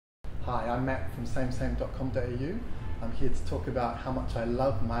Hi, I'm Matt from samesame.com.au. I'm here to talk about how much I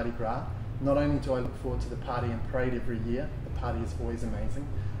love Mardi Gras. Not only do I look forward to the party and parade every year, the party is always amazing,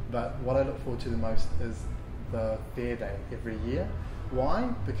 but what I look forward to the most is the fair day every year. Why?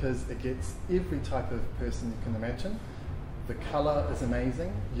 Because it gets every type of person you can imagine. The colour is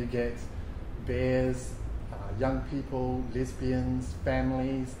amazing. You get bears, young people, lesbians,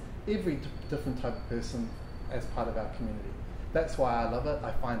 families, every different type of person as part of our community. That's why I love it.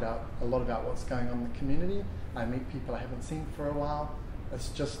 I find out a lot about what's going on in the community. I meet people I haven't seen for a while. It's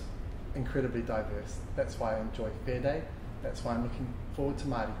just incredibly diverse. That's why I enjoy Fair Day. That's why I'm looking forward to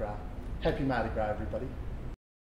Mardi Gras. Happy Mardi Gras, everybody.